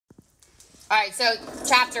All right, so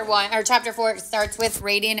chapter 4 starts with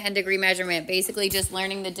radian and degree measurement, basically just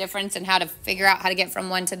learning the difference and how to figure out how to get from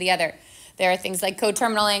one to the other. There are things like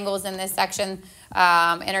coterminal angles in this section,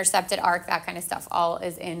 intercepted arc, that kind of stuff, all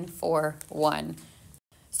is in 4.1.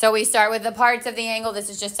 So we start with the parts of the angle. This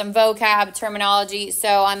is just some vocab terminology.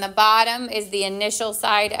 So on the bottom is the initial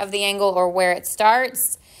side of the angle, or where it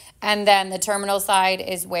starts, and then the terminal side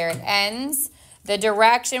is where it ends. The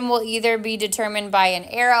direction will either be determined by an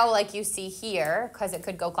arrow like you see here, because it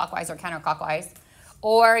could go clockwise or counterclockwise,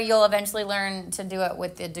 or you'll eventually learn to do it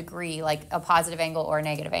with the degree, like a positive angle or a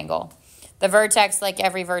negative angle. The vertex, like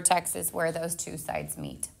every vertex, is where those two sides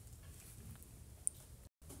meet.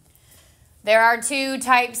 There are two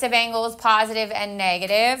types of angles, positive and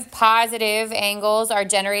negative. Positive angles are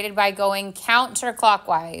generated by going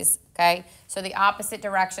counterclockwise, okay? So the opposite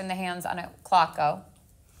direction the hands on a clock go.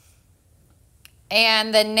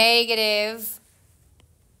 And the negative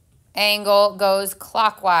angle goes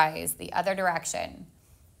clockwise, the other direction.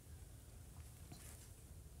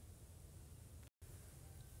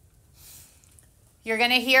 You're going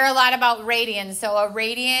to hear a lot about radian. So a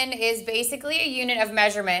radian is basically a unit of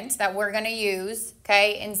measurement that we're going to use,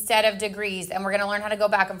 okay, instead of degrees. And we're going to learn how to go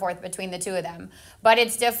back and forth between the two of them. But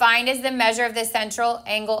it's defined as the measure of the central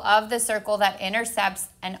angle of the circle that intercepts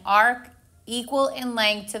an arc equal in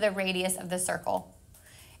length to the radius of the circle.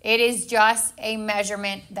 It is just a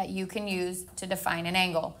measurement that you can use to define an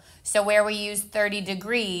angle. So where we use 30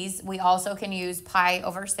 degrees, we also can use pi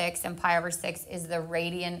over 6, and pi over 6 is the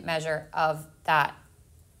radian measure of that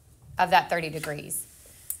 30 degrees.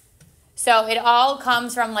 So it all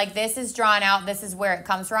comes from, like, this is drawn out. This is where it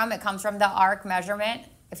comes from. It comes from the arc measurement.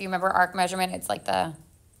 If you remember arc measurement, it's like the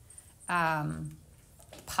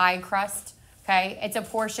pie crust, okay? It's a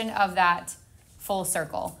portion of that full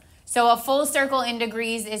circle. So a full circle in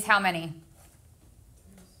degrees is how many?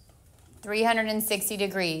 360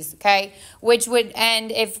 degrees, okay? Which would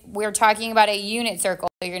end, if we're talking about a unit circle,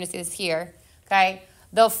 so you're going to see this here, okay?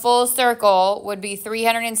 The full circle would be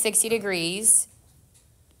 360 degrees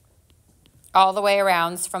all the way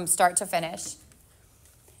around from start to finish.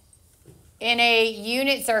 In a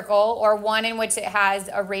unit circle, or one in which it has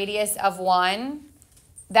a radius of 1,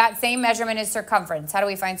 that same measurement is circumference. How do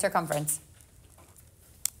we find circumference?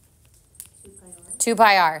 2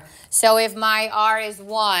 pi r. So if my r is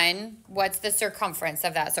 1, what's the circumference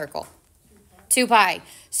of that circle? 2 pi.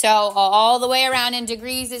 So all the way around in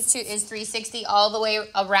degrees is 360. All the way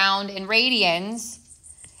around in radians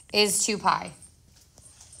is 2 pi.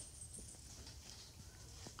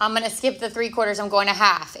 I'm going to skip the 3/4. I'm going to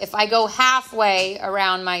half. If I go halfway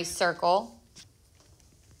around my circle,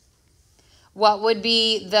 what would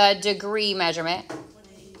be the degree measurement?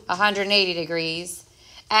 180 degrees.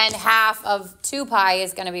 And half of 2 pi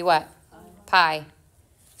is going to be what? Pi.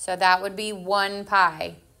 So that would be 1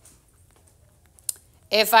 pi.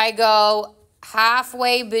 If I go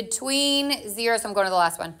halfway between 0, so I'm going to the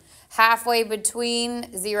last one. Halfway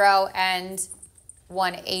between 0 and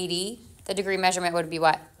 180, the degree measurement would be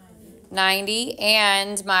what? 90.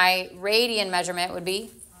 And my radian measurement would be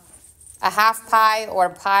a half pi, or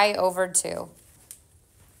pi over 2.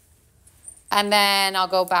 And then I'll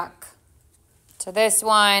go back to this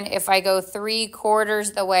one. If I go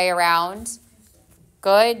 3/4 the way around,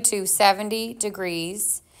 good, to 70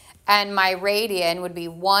 degrees. And my radian would be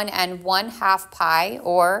 1 1/2 pi,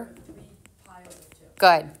 or 3 pi over 2.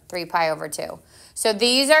 Good, 3 pi over 2. So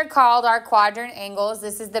these are called our quadrant angles.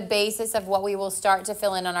 This is the basis of what we will start to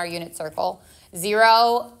fill in on our unit circle.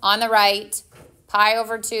 0 on the right, pi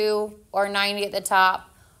over 2, or 90 at the top,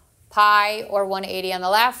 pi or 180 on the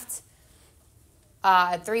left,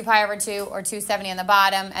 3 pi over 2, or 270 on the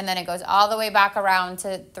bottom, and then it goes all the way back around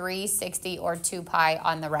to 360, or 2 pi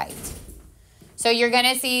on the right. So you're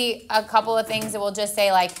going to see a couple of things that will just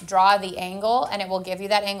say, like, draw the angle, and it will give you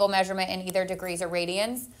that angle measurement in either degrees or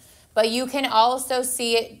radians. But you can also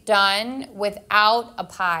see it done without a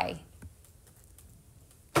pi.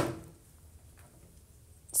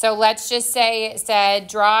 So let's just say it said,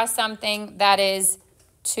 draw something that is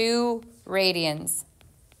 2 radians.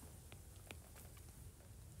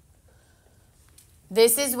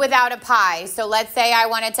 This is without a pi. So let's say I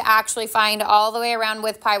wanted to actually find all the way around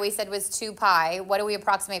with pi. We said was 2 pi. What do we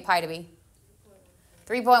approximate pi to be?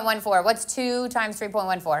 3.14. What's 2 times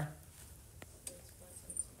 3.14?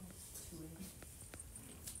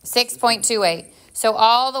 6.28. So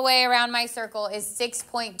all the way around my circle is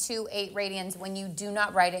 6.28 radians when you do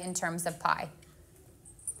not write it in terms of pi.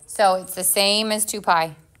 So it's the same as 2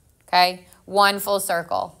 pi, okay? 1 full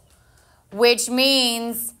circle, which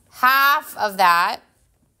means half of that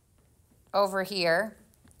over here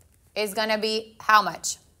is going to be how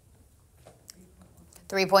much?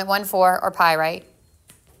 3.14 or pi, right?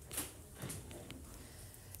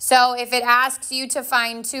 So if it asks you to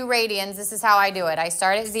find 2 radians, this is how I do it. I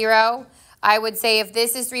start at 0. I would say if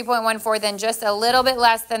this is 3.14, then just a little bit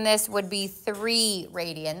less than this would be 3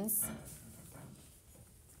 radians.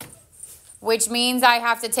 Which means I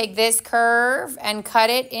have to take this curve and cut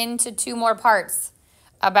it into 2 more parts.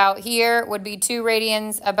 About here would be 2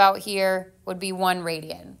 radians. About here would be 1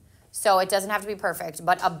 radian. So it doesn't have to be perfect,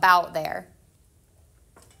 but about there.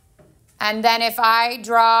 And then if I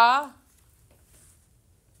draw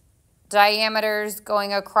diameters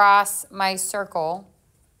going across my circle,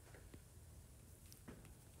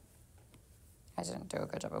 I didn't do a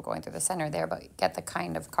good job of going through the center there, but get the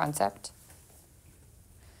kind of concept.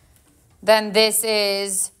 Then this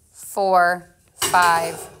is 4,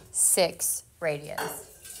 5, 6 radians.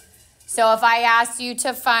 So if I asked you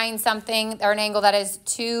to find something or an angle that is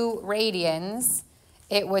 2 radians,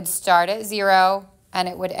 it would start at 0 and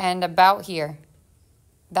it would end about here.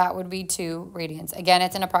 That would be 2 radians. Again,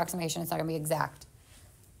 it's an approximation. It's not going to be exact.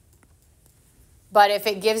 But if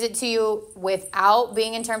it gives it to you without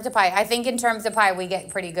being in terms of pi, I think in terms of pi we get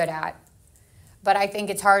pretty good at. But I think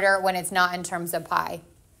it's harder when it's not in terms of pi.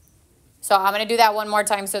 So I'm going to do that one more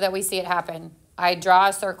time so that we see it happen. I draw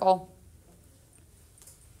a circle.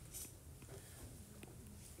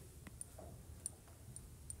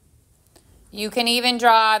 You can even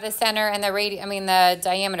draw the center and the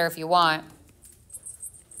diameter if you want.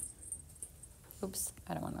 Oops,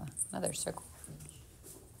 I don't want another circle.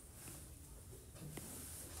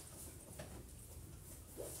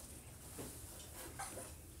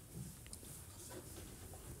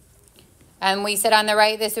 And we said on the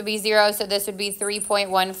right, this would be 0, so this would be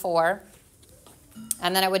 3.14.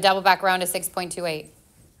 And then it would double back around to 6.28.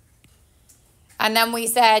 And then we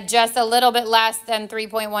said just a little bit less than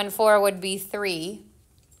 3.14 would be 3.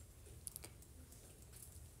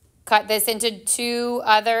 Cut this into 2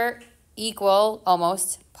 other equal,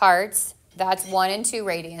 almost, parts. That's 1 and 2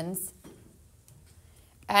 radians.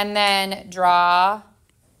 And then draw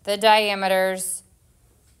the diameters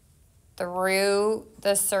through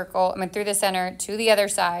the circle, through the center to the other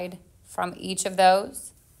side from each of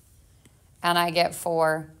those. And I get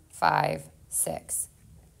 4, 5, 6.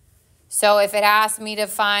 So if it asked me to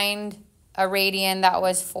find a radian that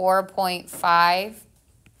was 4.5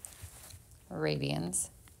 radians,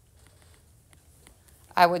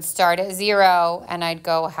 I would start at 0 and I'd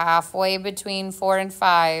go halfway between 4 and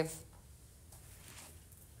 5.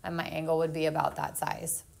 And my angle would be about that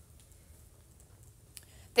size.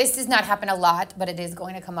 This does not happen a lot, but it is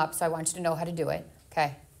going to come up, so I want you to know how to do it,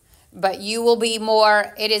 okay? But you will be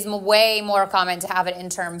it is way more common to have it in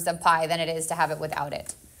terms of pi than it is to have it without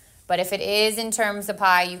it. But if it is in terms of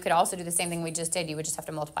pi, you could also do the same thing we just did. You would just have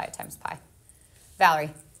to multiply it times pi.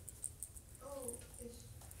 Valerie? Oh, it's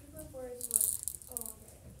 2.4 is what? Oh,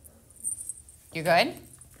 okay. You good?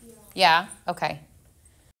 Yeah. Yeah? Okay.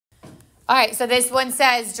 All right, so this one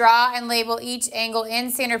says, draw and label each angle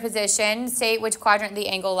in standard position. State which quadrant the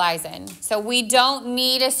angle lies in. So we don't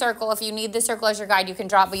need a circle. If you need the circle as your guide, you can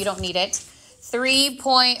draw it, but you don't need it. 3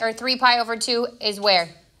 pi over 2 is where?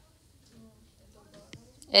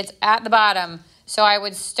 It's at the bottom. So I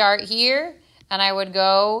would start here, and I would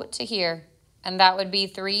go to here. And that would be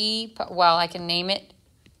 3, well, I can name it.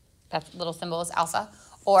 That little symbol is alpha.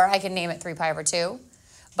 Or I can name it 3 pi over 2.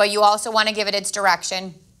 But you also want to give it its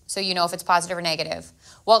direction, so you know if it's positive or negative.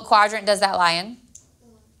 What quadrant does that lie in?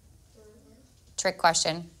 Trick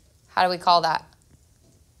question. How do we call that?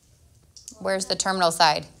 Where's the terminal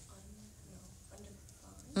side?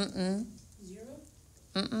 Mm-mm. 0?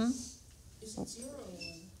 Mm-mm. Is it 0?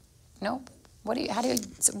 Nope.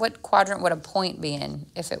 What quadrant would a point be in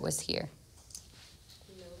if it was here?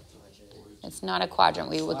 It's not a quadrant.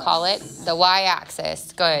 We would call it the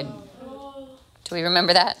y-axis. Good. Do we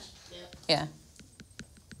remember that? Yeah.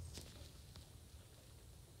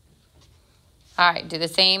 All right, do the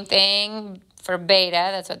same thing for beta.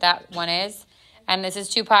 That's what that one is. And this is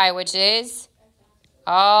 2 pi, which is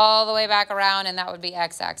all the way back around, and that would be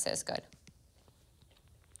x-axis. Good.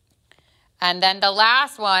 And then the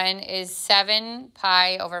last one is 7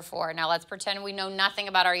 pi over 4. Now let's pretend we know nothing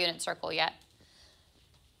about our unit circle yet.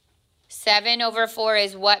 7 over 4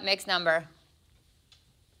 is what mixed number?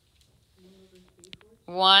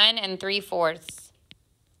 1 and 3/4.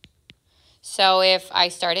 So if I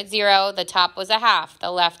start at 0, the top was a half,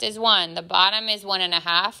 the left is 1, the bottom is 1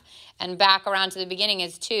 1/2, and back around to the beginning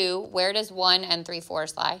is 2. Where does 1 and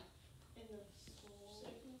 3/4 lie?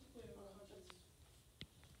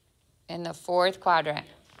 In the 4th quadrant.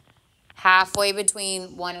 Halfway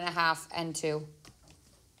between 1 1/2 and 2.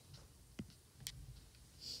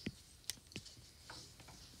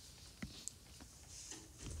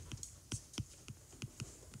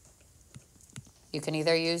 You can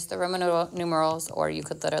either use the Roman numerals or you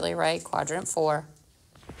could literally write quadrant 4.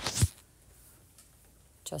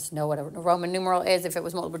 Just know what a Roman numeral is. If it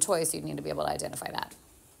was multiple choice, you'd need to be able to identify that.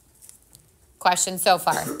 Questions so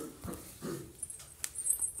far?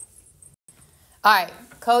 All right,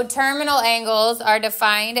 coterminal angles are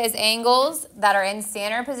defined as angles that are in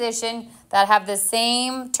standard position that have the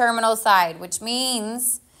same terminal side, which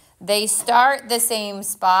means they start the same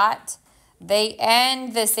spot, they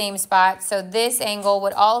end the same spot. So this angle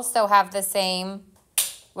would also have the same,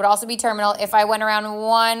 would also be terminal if I went around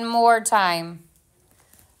one more time.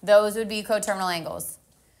 Those would be coterminal angles.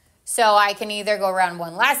 So I can either go around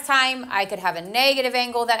one last time, I could have a negative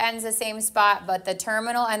angle that ends the same spot, but the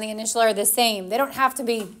terminal and the initial are the same. They don't have to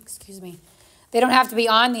be, they don't have to be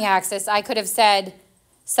on the axis. I could have said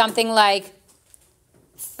something like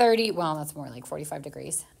 30, well, that's more like 45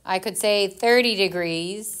 degrees. I could say 30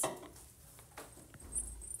 degrees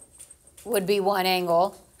would be one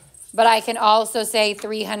angle, but I can also say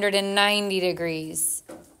 390 degrees.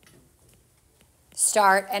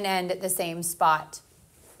 Start and end at the same spot.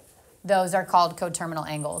 Those are called coterminal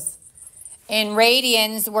angles. In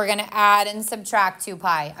radians, we're going to add and subtract 2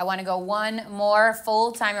 pi. I want to go one more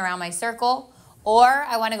full time around my circle, or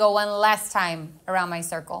I want to go one less time around my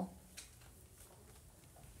circle.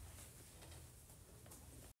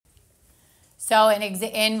 So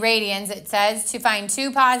in radians, it says to find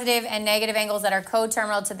 2 positive and negative angles that are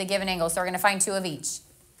coterminal to the given angle. So we're going to find 2 of each.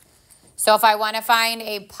 So if I want to find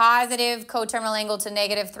a positive coterminal angle to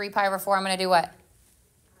negative 3 pi over 4, I'm going to do what?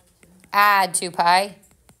 Add 2 pi.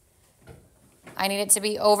 I need it to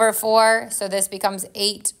be over 4, so this becomes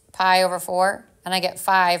 8 pi over 4, and I get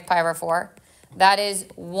 5 pi over 4. That is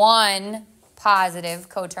one positive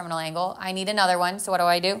coterminal angle. I need another one, so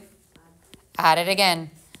what do? Add it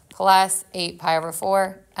again. Plus 8 pi over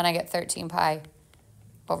 4, and I get 13 pi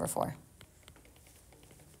over 4.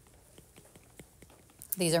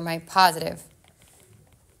 These are my positive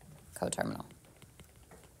coterminal.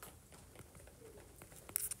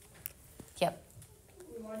 Yep.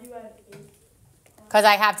 Why do you add 8? Because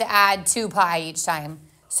I have to add 2 pi each time.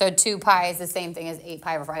 So 2 pi is the same thing as 8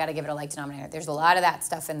 pi over 4. I got to give it a like denominator. There's a lot of that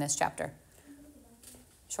stuff in this chapter.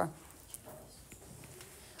 Sure.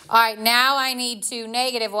 All right, now I need 2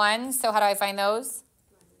 negative ones. So how do I find those?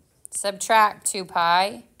 Subtract 2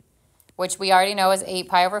 pi, which we already know is 8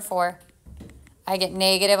 pi over 4. I get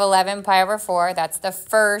negative 11 pi over 4. That's the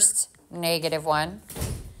first negative one.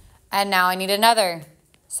 And now I need another.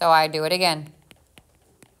 So I do it again.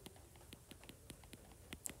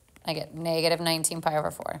 I get negative 19 pi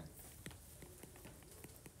over 4.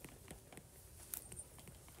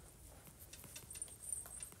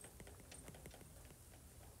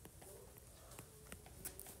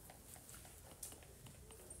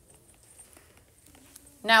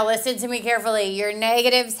 Now listen to me carefully. Your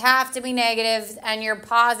negatives have to be negatives and your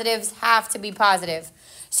positives have to be positive.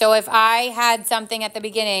 So if I had something at the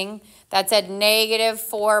beginning that said negative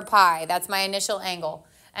 4 pi, that's my initial angle,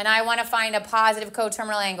 and I want to find a positive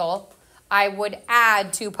coterminal angle, I would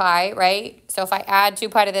add 2 pi, right? So if I add 2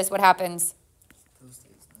 pi to this, what happens?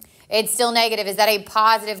 It's still negative. Is that a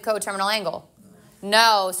positive coterminal angle?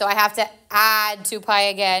 No. So I have to add 2 pi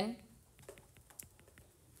again.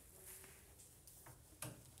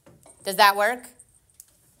 Does that work?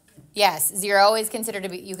 Yes. 0 is considered to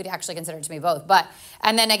be, you could actually consider it to be both. But,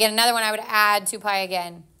 and then again, another one, I would add 2 pi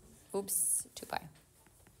again. Oops, 2 pi.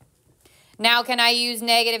 Now, can I use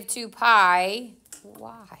negative 2 pi?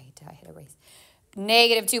 Why did I hit erase?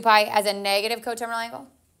 Negative 2 pi as a negative coterminal angle?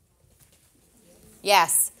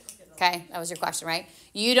 Yes. Okay, that was your question, right?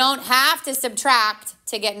 You don't have to subtract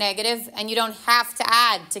to get negative, and you don't have to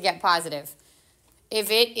add to get positive.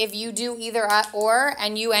 If you do either or,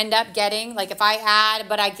 and you end up getting, like if I add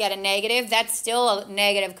but I get a negative, that's still a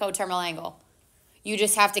negative coterminal angle. You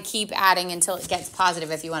just have to keep adding until it gets positive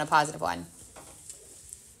if you want a positive one.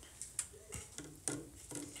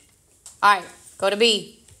 All right, go to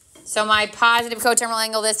B. So my positive coterminal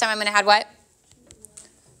angle this time, I'm going to add what?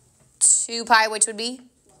 2 pi, which would be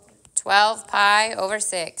 12 pi over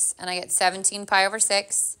 6. And I get 17 pi over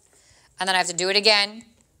 6. And then I have to do it again.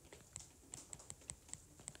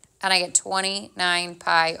 And I get 29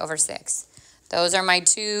 pi over 6. Those are my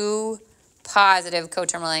 2 positive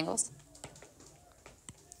coterminal angles.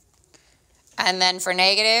 And then for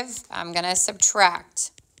negative, I'm going to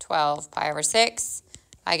subtract 12 pi over 6.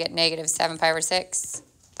 I get negative 7 pi over 6.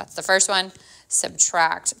 That's the first one.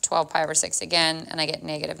 Subtract 12 pi over 6 again, and I get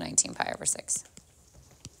negative 19 pi over 6.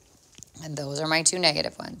 And those are my 2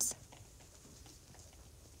 negative ones.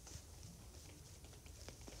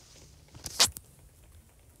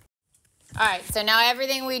 All right, so now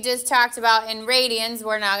everything we just talked about in radians,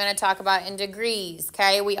 we're now going to talk about in degrees,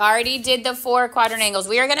 okay? We already did the 4 quadrant angles.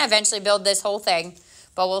 We are going to eventually build this whole thing,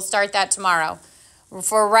 but we'll start that tomorrow.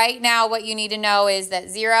 For right now, what you need to know is that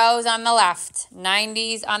 0's on the left,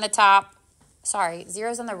 90's on the top, sorry,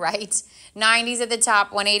 0's on the right, 90's at the top,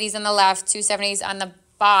 180's on the left, 270's on the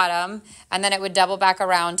bottom, and then it would double back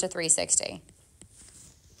around to 360.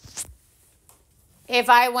 If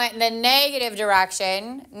I went in the negative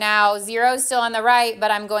direction, now 0's still on the right, but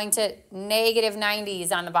I'm going to negative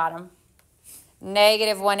 90's on the bottom,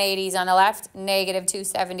 negative 180's on the left, negative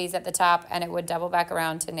 270's at the top, and it would double back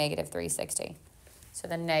around to negative 360. So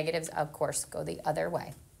the negatives, of course, go the other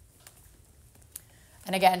way.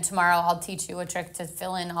 And again, tomorrow I'll teach you a trick to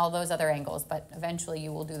fill in all those other angles, but eventually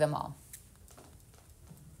you will do them all.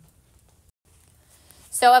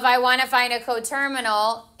 So if I want to find a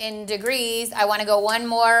coterminal in degrees, I want to go one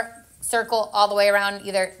more circle all the way around,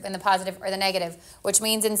 either in the positive or the negative, which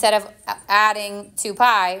means instead of adding 2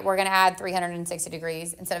 pi, we're going to add 360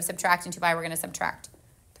 degrees. Instead of subtracting 2 pi, we're going to subtract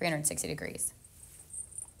 360 degrees.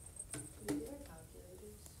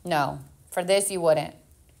 No, for this you wouldn't.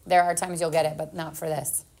 There are times you'll get it, but not for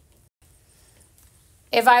this.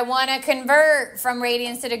 If I want to convert from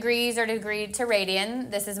radians to degrees or degree to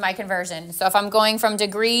radian, this is my conversion. So if I'm going from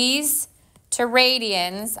degrees to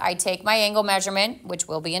radians, I take my angle measurement, which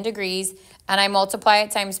will be in degrees, and I multiply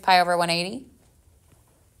it times pi over 180.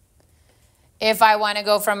 If I want to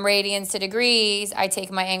go from radians to degrees, I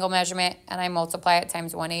take my angle measurement and I multiply it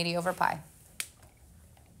times 180 over pi.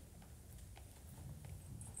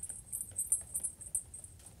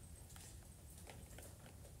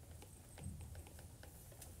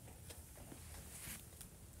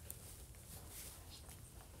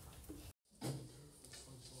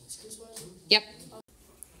 Yep.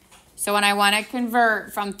 So when I want to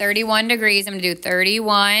convert from 31 degrees, I'm going to do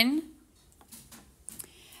 31.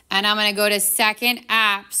 And I'm going to go to second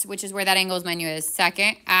apse, which is where that angles menu is.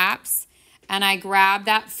 Second apse. And I grab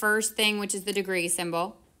that first thing, which is the degree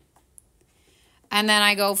symbol. And then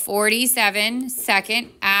I go 47,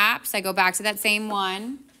 second apse. I go back to that same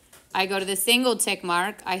one. I go to the single tick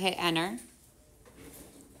mark. I hit enter.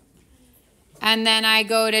 And then I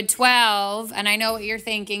go to 12, and I know what you're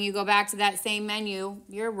thinking. You go back to that same menu.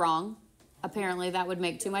 You're wrong. Apparently, that would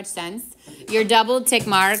make too much sense. Your double tick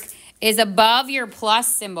mark is above your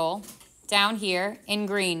plus symbol down here in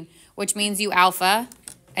green, which means you alpha,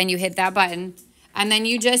 and you hit that button. And then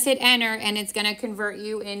you just hit enter, and it's going to convert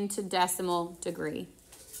you into decimal degree.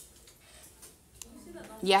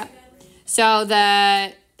 Yep. So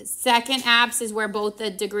the second apse is where both the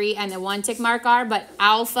degree and the 1 tick mark are, but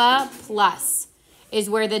alpha plus is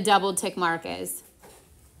where the double tick mark is.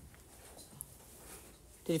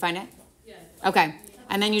 Did you find it? Yeah. Okay.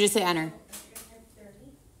 And then you just hit enter.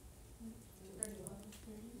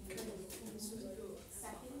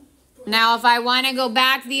 Now, if I want to go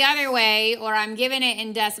back the other way, or I'm given it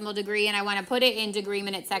in decimal degree and I want to put it in degree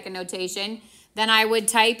minute second notation, then I would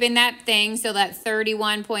type in that thing, so that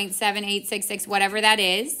 31.7866, whatever that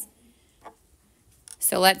is.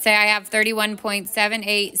 So let's say I have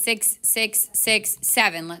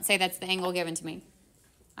 31.78667. Let's say that's the angle given to me.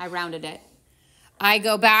 I rounded it. I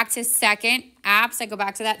go back to second apse. I go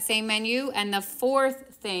back to that same menu, and the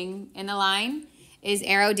fourth thing in the line is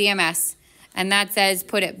arrow DMS. And that says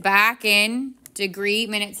put it back in degree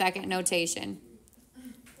minute second notation.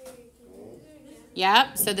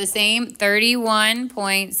 Yep, so the same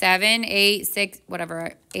 31.786,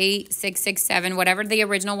 whatever, 8667, whatever the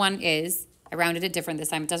original one is. I rounded it different this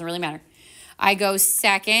time. It doesn't really matter. I go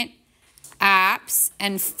second, apse,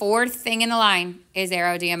 and fourth thing in the line is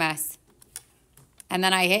arrow DMS. And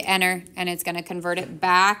then I hit enter, and it's going to convert it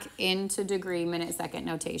back into degree minute second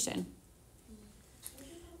notation.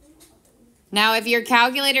 Now, if your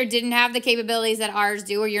calculator didn't have the capabilities that ours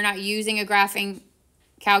do, or you're not using a graphing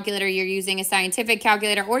calculator, you're using a scientific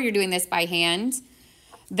calculator, or you're doing this by hand,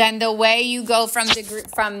 then the way you go from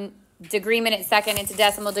degree minute second into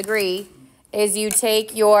decimal degree is you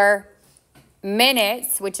take your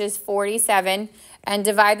minutes, which is 47, and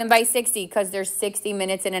divide them by 60, because there's 60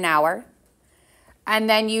 minutes in an hour. And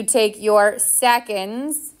then you take your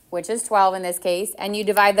seconds, which is 12 in this case, and you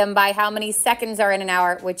divide them by how many seconds are in an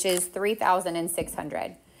hour, which is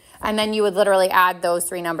 3,600. And then you would literally add those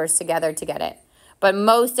three numbers together to get it. But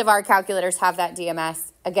most of our calculators have that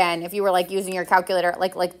DMS. Again, if you were like using your calculator,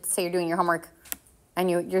 like say you're doing your homework and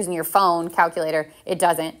you're using your phone calculator, it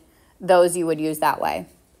doesn't. Those you would use that way.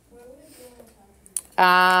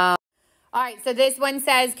 All right, so this one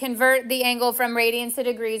says convert the angle from radians to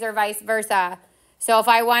degrees or vice versa. So if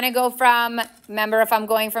I want to go from, remember, if I'm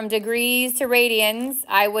going from degrees to radians,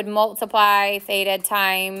 I would multiply theta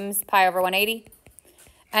times pi over 180.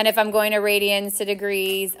 And if I'm going to radians to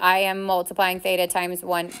degrees, I am multiplying theta times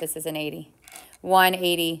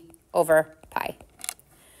 180 over pi.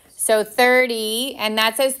 So 30, and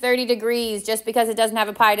that says 30 degrees. Just because it doesn't have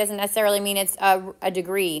a pi doesn't necessarily mean it's a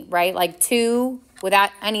degree, right? Like 2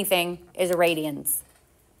 without anything is a radians.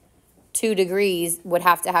 2 degrees would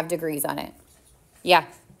have to have degrees on it. Yeah.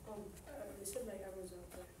 They said like I was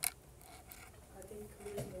out there. I think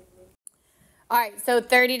All right, so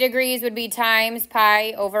 30 degrees would be times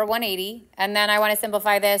pi over 180. And then I want to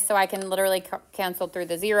simplify this so I can literally cancel through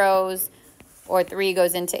the zeros. Or 3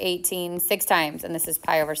 goes into 18 6 times, and this is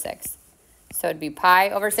pi over 6. So it'd be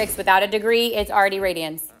pi over 6 without a degree. It's already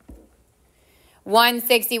radians.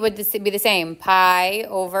 160 would be the same, pi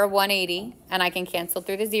over 180, and I can cancel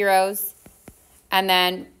through the zeros. And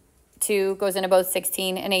then 2 goes into both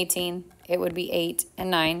 16 and 18. It would be 8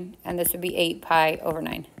 and 9, and this would be 8 pi over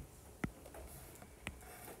 9.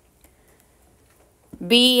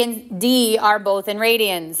 B and D are both in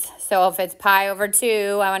radians. So if it's pi over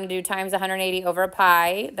 2, I want to do times 180 over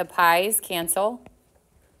pi. The pi's cancel.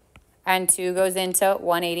 And 2 goes into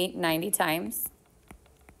 180 90 times.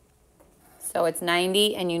 So it's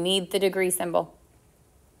 90, and you need the degree symbol.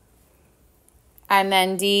 And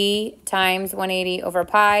then D times 180 over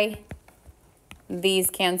pi. These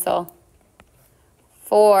cancel.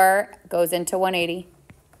 4 goes into 180.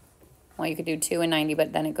 Well, you could do 2 and 90,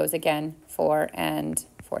 but then it goes again, 4 and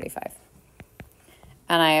 45.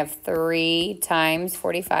 And I have 3 times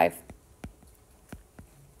 45,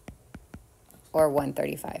 or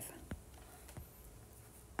 135.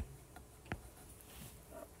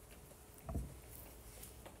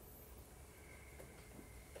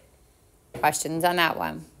 Questions on that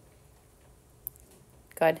one?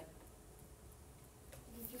 Good.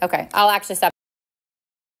 Okay, I'll actually stop.